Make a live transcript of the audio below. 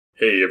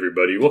Hey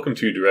everybody, welcome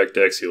to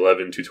DirectX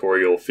 11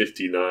 tutorial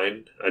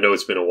 59. I know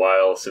it's been a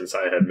while since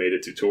I had made a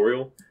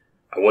tutorial.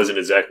 I wasn't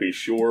exactly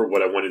sure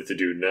what I wanted to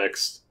do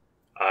next.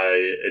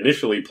 I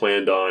initially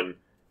planned on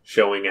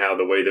showing how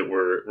the way that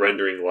we're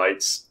rendering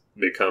lights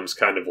becomes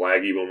kind of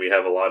laggy when we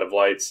have a lot of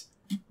lights,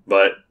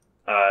 but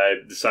I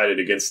decided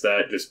against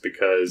that just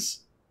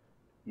because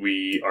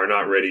we are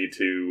not ready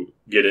to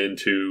get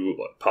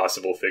into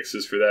possible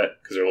fixes for that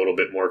because they're a little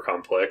bit more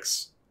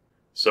complex.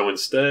 So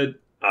instead,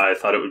 I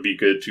thought it would be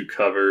good to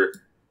cover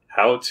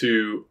how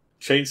to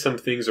change some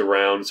things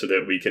around so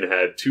that we can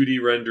have 2D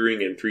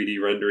rendering and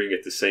 3D rendering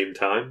at the same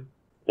time.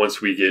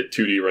 Once we get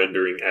 2D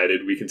rendering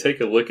added, we can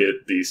take a look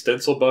at the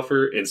stencil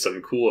buffer and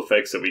some cool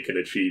effects that we can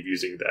achieve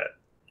using that.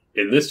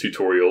 In this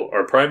tutorial,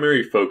 our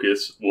primary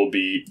focus will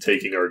be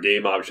taking our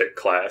GameObject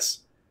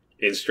class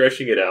and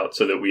stretching it out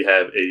so that we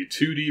have a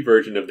 2D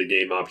version of the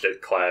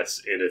GameObject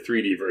class and a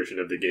 3D version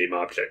of the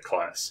GameObject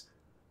class.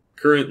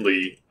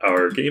 Currently,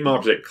 our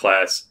GameObject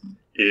class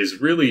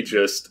is really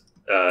just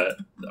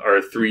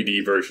our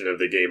 3D version of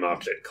the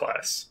GameObject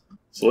class.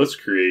 So let's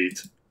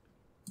create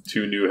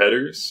two new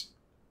headers.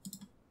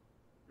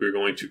 We're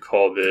going to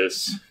call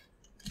this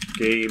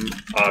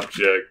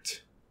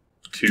GameObject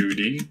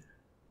 2D.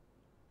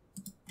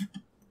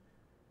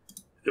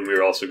 Then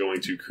we're also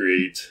going to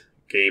create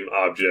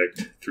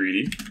GameObject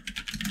 3D.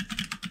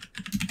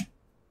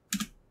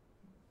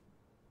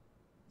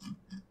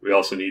 We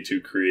also need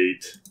to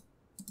create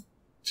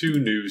two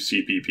new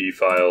CPP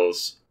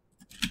files,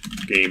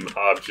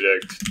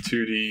 GameObject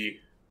 2D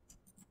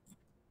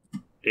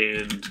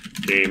and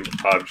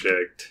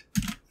GameObject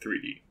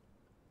 3D.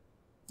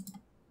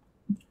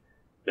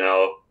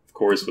 Now, of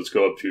course, let's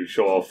go up to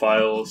Show All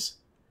Files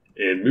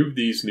and move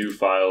these new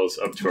files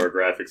up to our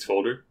graphics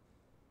folder.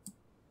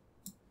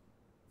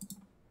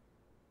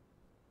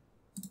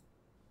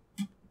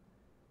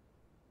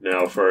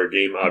 Now for our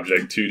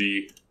GameObject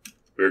 2D,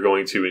 we're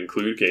going to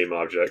include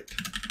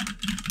GameObject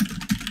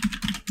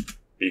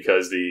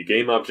because the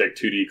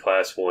GameObject 2D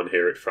class will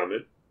inherit from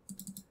it.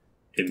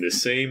 And the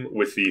same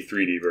with the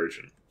 3D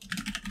version.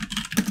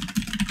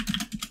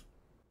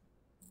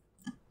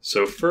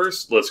 So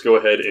first, let's go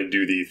ahead and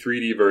do the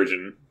 3D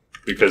version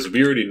because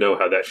we already know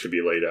how that should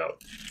be laid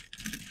out.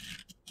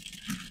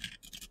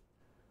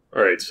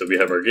 Alright, so we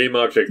have our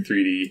GameObject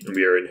 3D and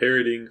we are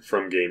inheriting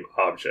from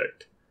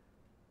GameObject.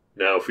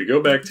 Now if we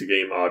go back to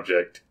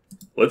GameObject,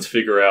 let's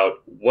figure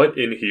out what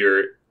in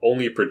here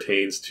only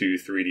pertains to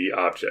 3D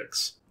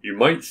objects. You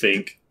might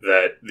think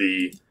that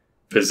the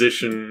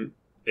position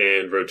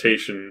and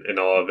rotation and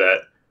all of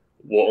that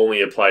will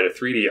only apply to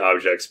 3D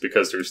objects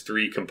because there's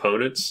three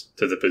components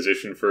to the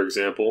position, for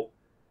example.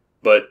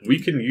 But we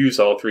can use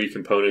all three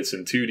components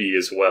in 2D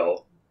as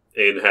well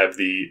and have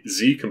the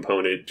Z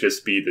component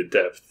just be the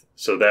depth.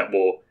 So that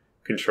will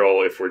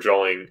control if we're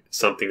drawing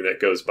something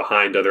that goes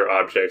behind other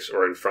objects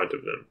or in front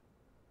of them.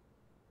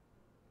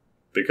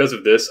 Because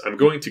of this, I'm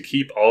going to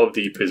keep all of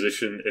the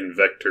position and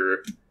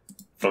vector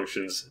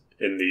functions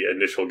in the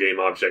initial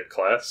GameObject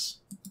class.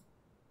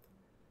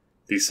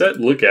 The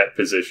setLookAt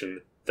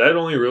position, that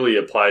only really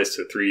applies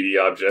to 3D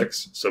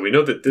objects, so we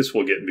know that this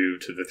will get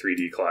moved to the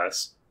 3D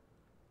class.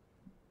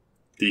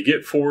 The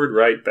get forward,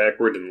 right,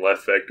 backward, and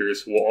left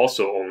vectors will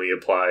also only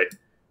apply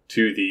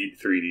to the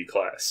 3D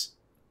class.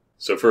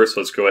 So first,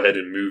 let's go ahead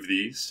and move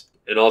these.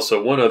 And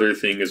also, one other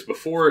thing is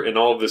before in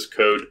all of this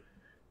code,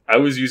 I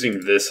was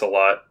using this a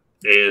lot,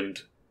 and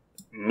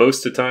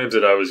most of the times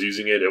that I was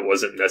using it, it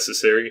wasn't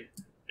necessary.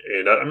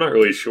 And I'm not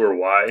really sure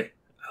why.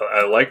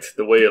 I liked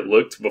the way it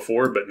looked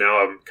before, but now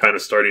I'm kind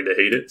of starting to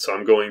hate it. So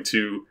I'm going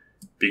to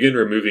begin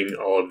removing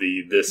all of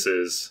the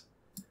thises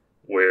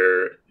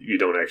where you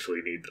don't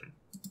actually need them.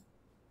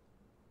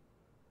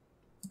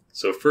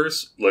 So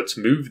first, let's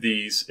move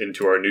these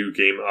into our new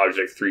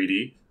GameObject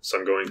 3D. So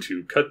I'm going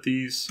to cut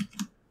these,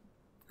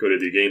 go to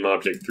the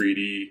GameObject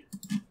 3D,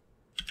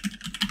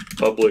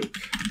 public,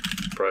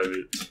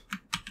 private,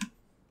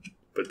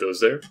 put those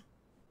there.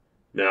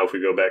 Now if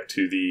we go back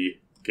to the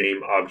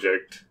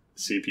GameObject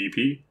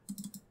CPP,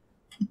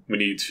 we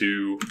need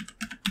to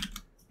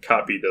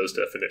copy those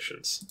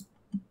definitions.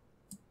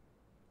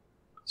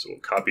 So we'll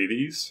copy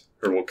these,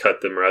 or we'll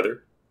cut them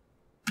rather.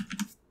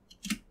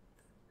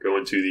 Go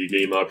into the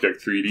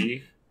GameObject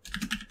 3D,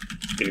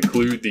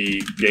 include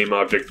the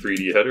GameObject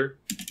 3D header.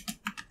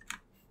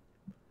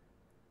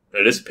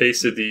 I just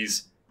pasted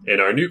these,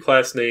 and our new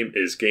class name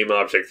is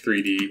GameObject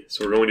 3D,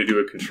 so we're going to do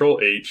a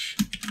Control-H,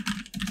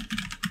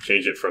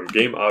 change it from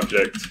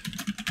GameObject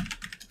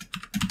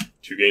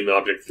to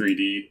GameObject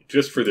 3D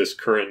just for this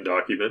current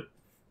document.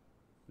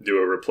 Do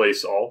a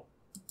replace all.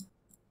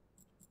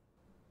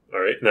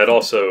 Alright, and that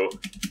also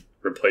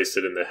replaced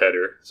it in the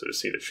header, so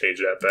just need to change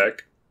that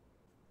back.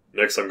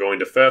 Next, I'm going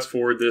to fast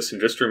forward this and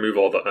just remove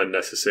all the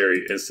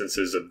unnecessary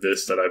instances of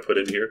this that I put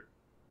in here.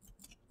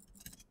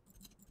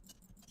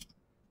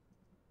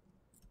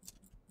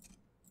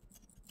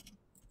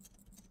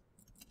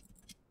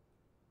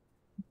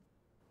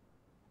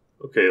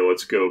 Okay,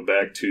 let's go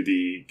back to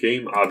the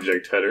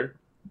GameObject header.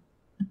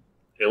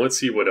 And let's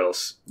see what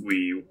else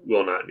we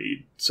will not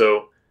need.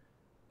 So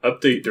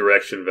update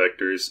direction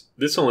vectors.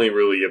 This only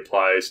really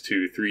applies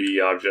to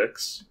 3D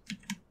objects.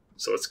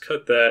 So let's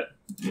cut that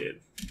and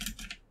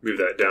move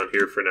that down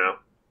here for now.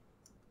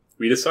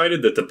 We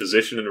decided that the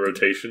position and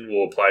rotation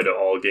will apply to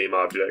all game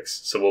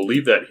objects, so we'll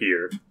leave that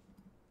here.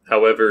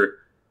 However,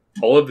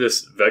 all of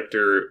this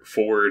vector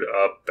forward,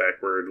 up,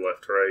 backward,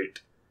 left, right,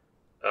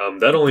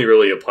 that only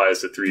really applies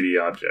to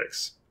 3D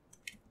objects.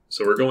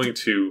 So we're going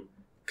to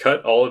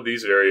cut all of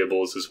these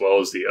variables as well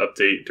as the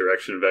update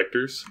direction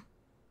vectors.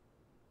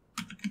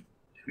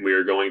 And we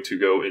are going to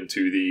go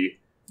into the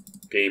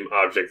game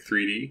object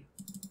 3D.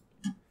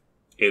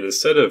 And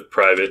instead of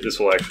private, this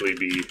will actually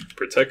be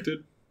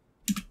protected.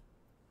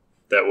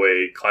 That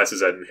way, classes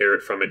that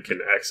inherit from it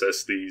can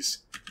access these,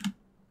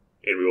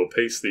 and we will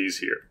paste these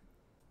here.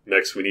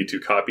 Next, we need to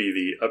copy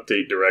the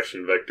update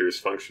direction vectors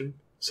function.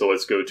 So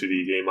let's go to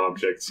the game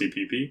object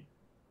CPP.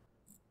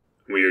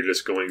 We are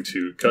just going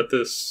to cut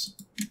this,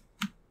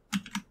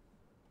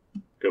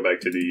 go back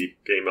to the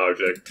game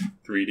object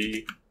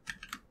 3D,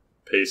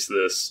 paste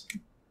this,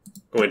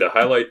 going to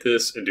highlight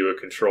this and do a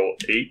Control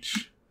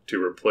H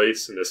to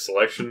replace in this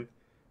selection.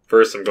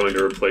 First, I'm going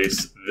to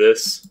replace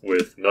this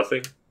with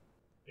nothing.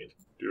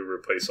 Do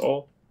replace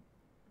all.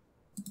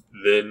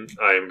 Then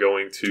I am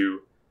going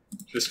to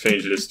just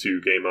change this to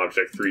game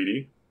object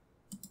 3D.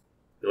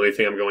 The only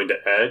thing I'm going to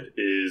add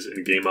is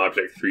in game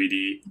object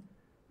 3D,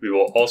 we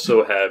will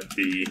also have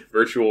the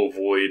virtual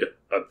void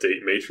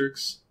update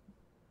matrix.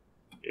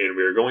 And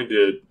we are going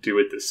to do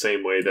it the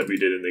same way that we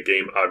did in the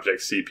game object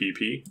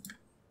CPP,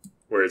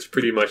 where it's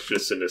pretty much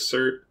just an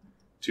assert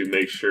to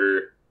make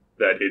sure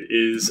that it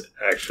is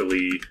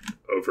actually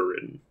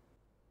overridden.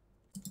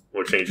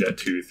 We'll change that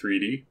to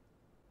 3D.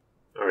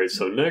 Alright,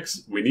 so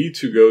next we need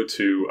to go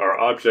to our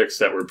objects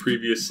that were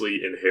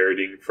previously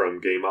inheriting from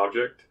game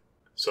object.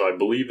 So I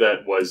believe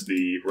that was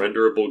the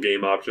renderable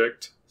game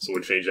object. So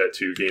we'll change that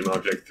to game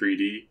object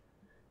 3D.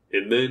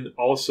 And then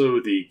also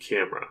the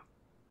camera.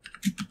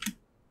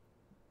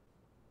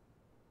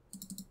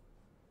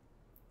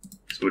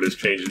 So we'll just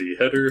change the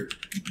header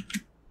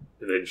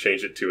and then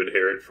change it to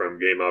inherit from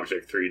game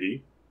object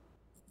 3D.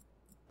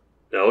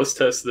 Now let's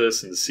test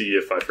this and see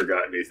if I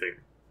forgot anything.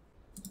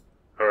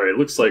 Alright,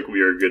 looks like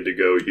we are good to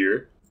go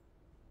here.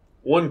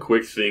 One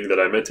quick thing that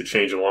I meant to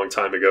change a long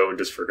time ago and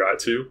just forgot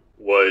to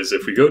was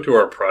if we go to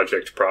our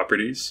project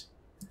properties,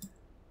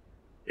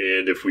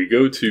 and if we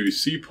go to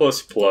C++,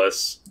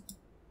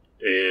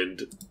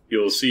 and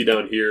you'll see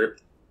down here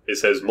it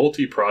says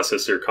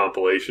multiprocessor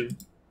compilation,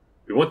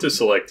 we want to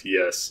select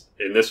yes,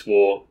 and this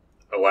will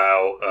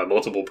allow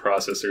multiple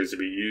processors to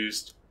be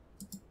used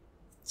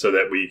so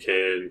that we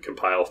can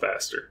compile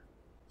faster.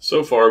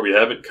 So far, we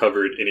haven't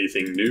covered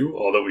anything new.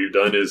 All that we've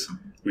done is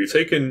we've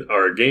taken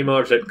our game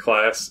object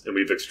class and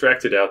we've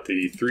extracted out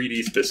the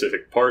 3D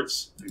specific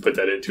parts and put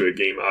that into a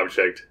game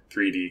object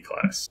 3D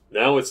class.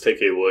 Now let's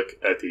take a look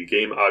at the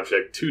game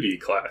object 2D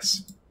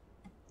class.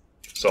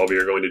 So all we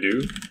are going to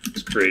do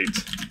is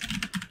create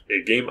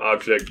a game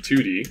object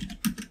 2D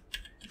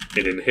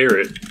and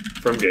inherit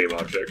from game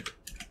object.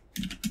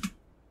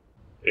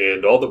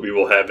 And all that we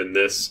will have in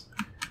this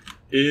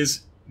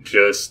is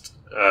just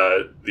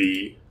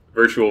the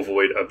virtual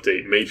void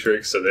update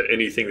matrix, so that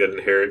anything that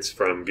inherits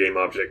from game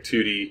object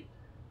 2D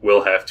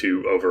will have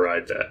to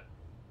override that.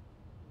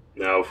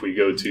 Now if we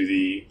go to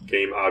the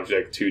game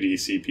object 2D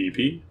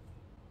CPP,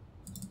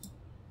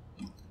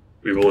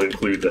 we will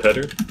include the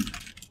header,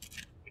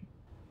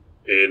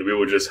 and we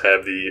will just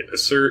have the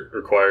assert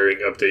requiring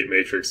update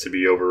matrix to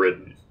be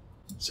overridden.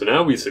 So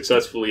now we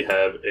successfully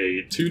have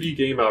a 2D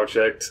game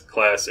object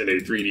class and a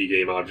 3D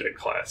game object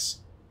class.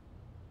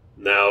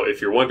 Now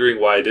if you're wondering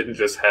why I didn't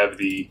just have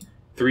the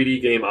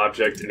 3D game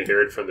object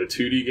inherit from the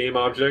 2D game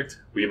object,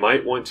 we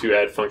might want to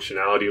add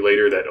functionality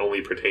later that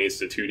only pertains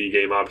to 2D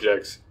game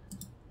objects.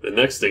 The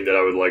next thing that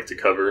I would like to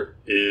cover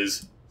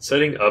is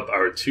setting up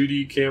our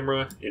 2D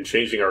camera and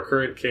changing our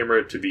current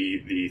camera to be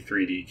the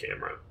 3D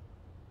camera.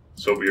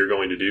 So what we are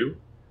going to do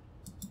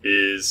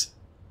is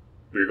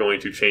we're going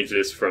to change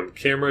this from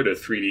camera to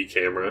 3D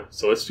camera.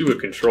 So let's do a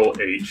Control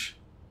H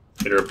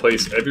and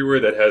replace everywhere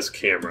that has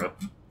camera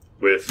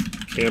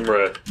with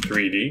camera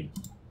 3D.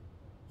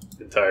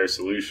 Entire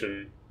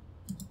solution,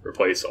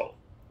 replace all.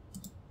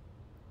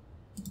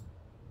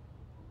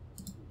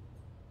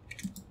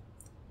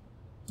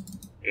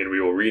 And we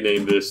will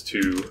rename this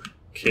to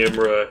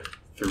camera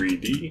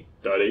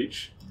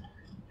 3D.h.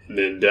 And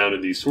then down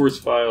in the source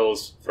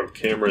files, from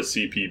camera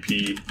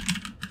CPP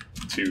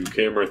to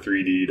camera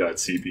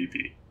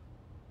 3D.cpp.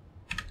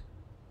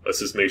 Let's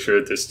just make sure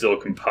that this still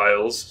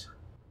compiles.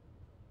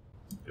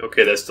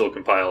 Okay, that still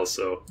compiles,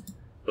 so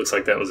looks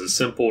like that was a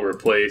simple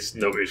replace,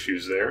 no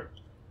issues there.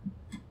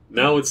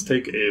 Now let's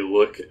take a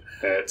look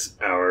at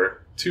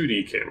our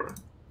 2D camera.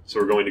 So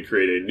we're going to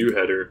create a new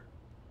header.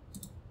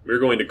 We're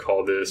going to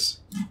call this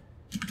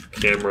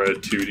camera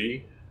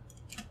 2D.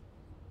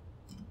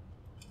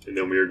 And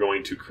then we are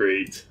going to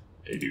create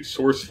a new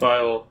source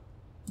file,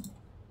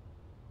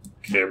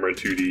 camera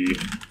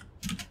 2D.cpp.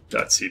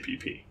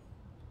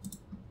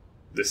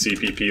 The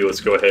CPP,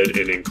 let's go ahead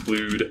and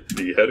include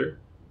the header.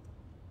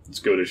 Let's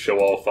go to Show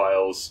All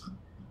Files,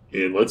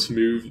 and let's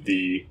move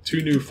the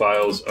 2 new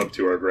files up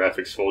to our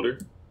graphics folder.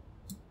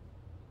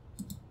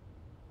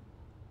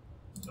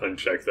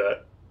 Uncheck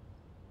that.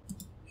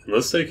 And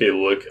let's take a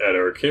look at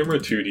our Camera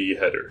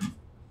 2D header.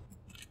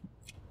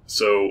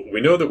 So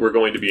we know that we're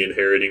going to be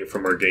inheriting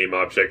from our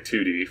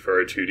GameObject2D for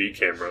our 2D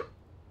camera.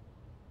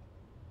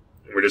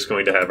 And we're just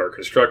going to have our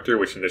constructor,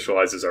 which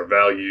initializes our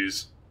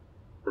values.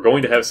 We're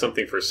going to have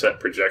something for set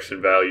projection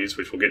values,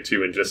 which we'll get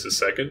to in just a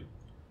second.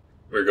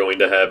 We're going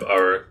to have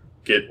our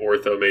get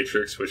ortho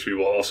matrix, which we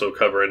will also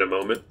cover in a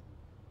moment.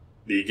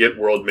 The get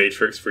world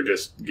matrix for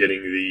just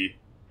getting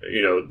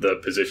the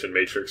position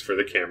matrix for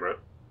the camera.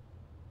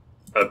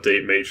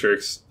 Update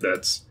matrix,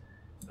 that's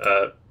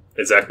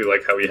exactly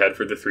like how we had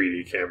for the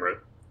 3D camera.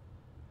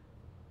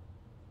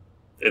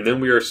 And then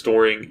we are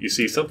storing, you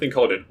see, something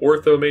called an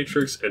ortho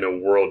matrix and a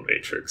world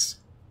matrix.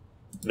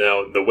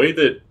 Now, the way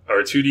that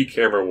our 2D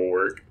camera will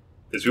work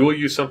is we will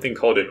use something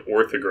called an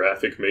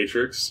orthographic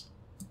matrix.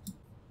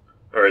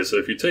 Alright, so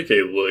if you take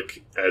a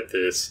look at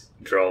this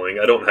drawing,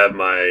 I don't have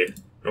my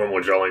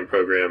normal drawing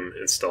program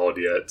installed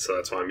yet, so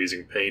that's why I'm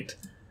using Paint.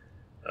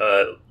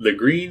 The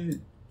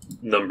green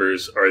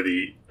numbers are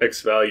the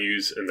X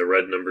values and the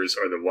red numbers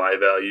are the Y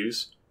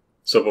values.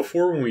 So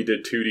before, when we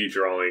did 2D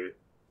drawing,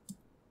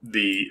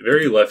 the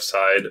very left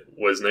side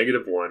was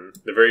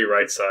 -1, the very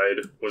right side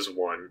was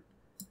 1,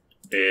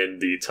 and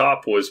the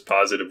top was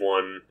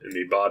 +1, and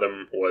the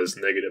bottom was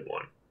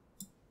 -1.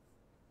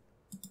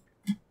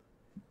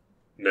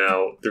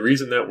 Now, the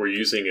reason that we're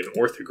using an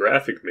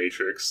orthographic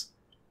matrix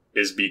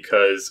is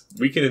because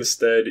we can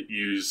instead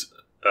use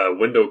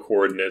window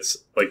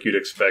coordinates like you'd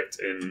expect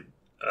in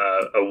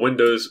a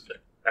Windows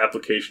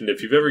application.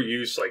 If you've ever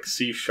used like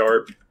C#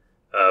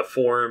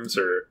 forms,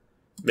 or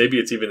maybe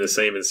it's even the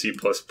same in C++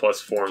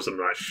 forms, I'm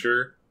not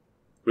sure.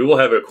 We will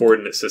have a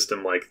coordinate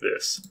system like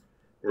this,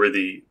 where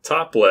the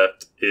top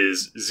left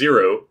is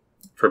 0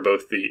 for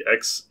both the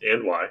X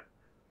and Y,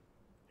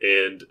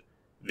 and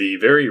the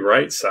very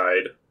right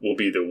side will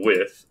be the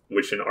width,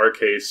 which in our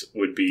case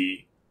would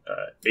be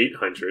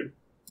 800.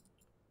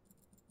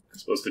 It's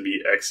supposed to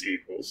be X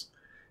equals.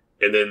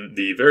 And then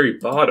the very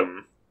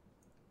bottom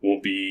will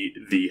be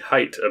the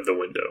height of the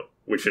window,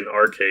 which in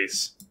our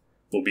case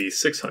will be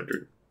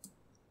 600.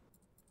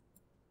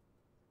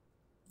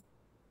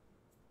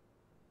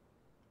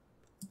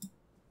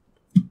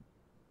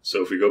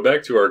 So if we go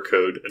back to our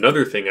code,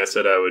 another thing I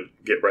said I would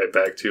get right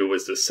back to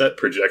was the set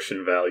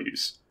projection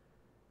values.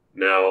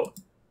 Now,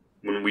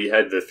 when we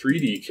had the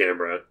 3D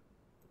camera,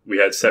 we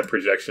had set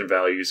projection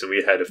values, and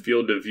we had a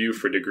field of view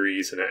for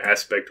degrees and an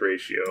aspect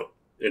ratio,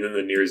 and then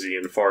the near Z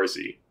and far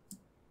Z.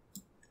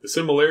 The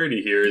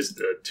similarity here is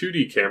the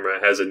 2D camera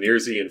has a near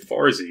Z and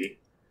far Z,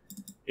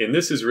 and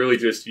this is really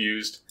just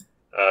used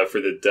for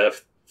the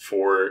depth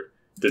for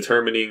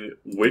determining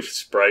which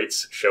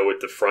sprites show at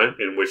the front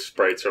and which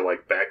sprites are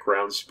like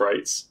background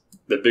sprites.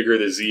 The bigger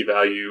the Z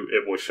value,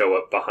 it will show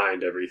up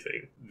behind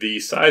everything. The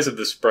size of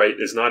the sprite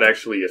is not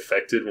actually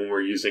affected when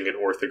we're using an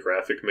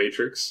orthographic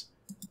matrix.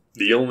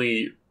 The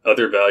only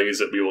other values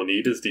that we will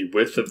need is the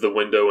width of the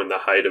window and the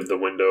height of the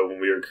window when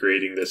we are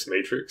creating this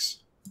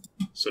matrix.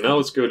 So now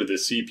let's go to the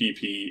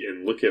CPP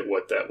and look at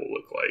what that will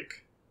look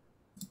like.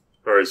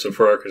 Alright, so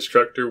for our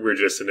constructor, we're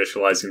just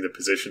initializing the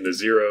position to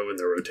 0 and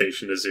the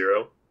rotation to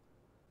 0.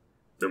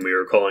 Then we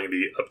are calling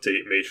the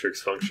update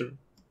matrix function.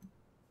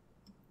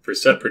 For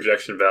set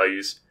projection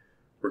values,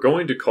 we're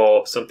going to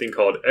call something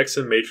called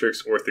XM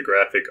matrix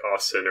orthographic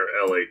offcenter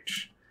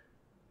LH.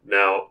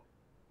 Now,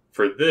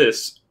 for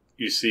this,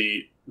 you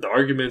see the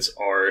arguments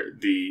are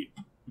the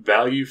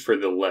value for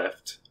the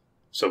left,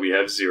 so we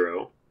have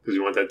 0, because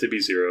we want that to be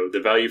 0. The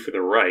value for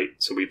the right,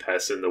 so we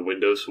pass in the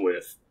window's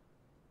width.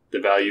 The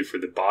value for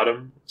the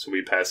bottom, so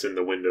we pass in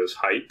the window's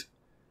height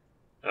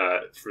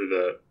for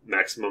the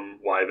maximum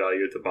Y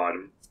value at the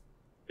bottom.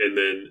 And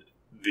then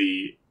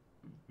the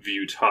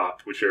view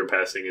top, which are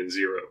passing in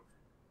 0.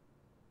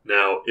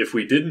 Now, if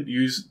we didn't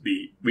use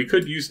we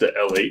could use the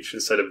LH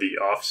instead of the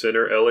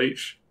off-center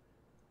LH,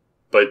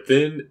 but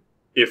then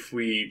if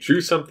we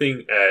drew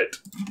something at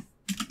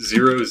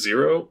 0,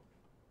 0,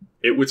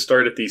 it would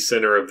start at the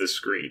center of the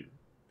screen.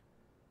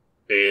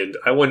 And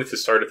I wanted to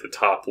start at the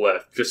top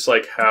left, just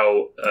like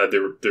how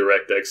the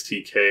DirectX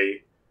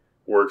TK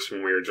works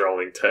when we are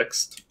drawing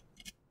text.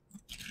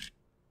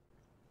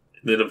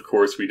 And then, of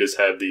course, we just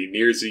have the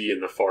near Z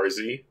and the far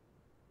Z.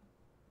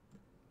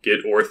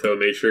 Get ortho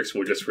matrix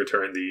will just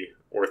return the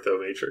ortho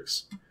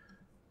matrix.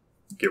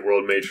 Get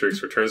world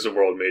matrix returns the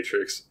world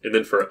matrix. And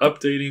then for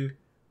updating,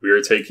 we are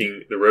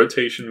taking the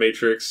rotation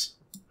matrix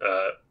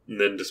and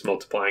then just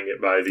multiplying it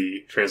by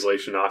the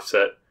translation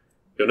offset.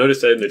 You'll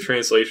notice that in the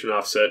translation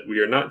offset, we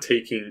are not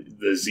taking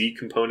the Z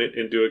component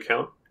into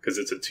account because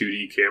it's a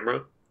 2D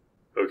camera.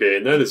 Okay,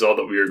 and that is all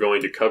that we are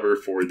going to cover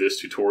for this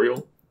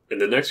tutorial. In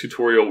the next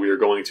tutorial, we are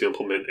going to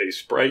implement a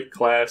sprite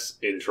class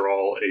and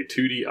draw a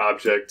 2D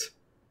object,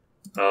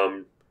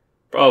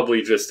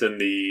 probably just in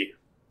the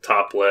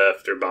top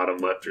left or bottom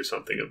left or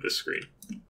something of this screen.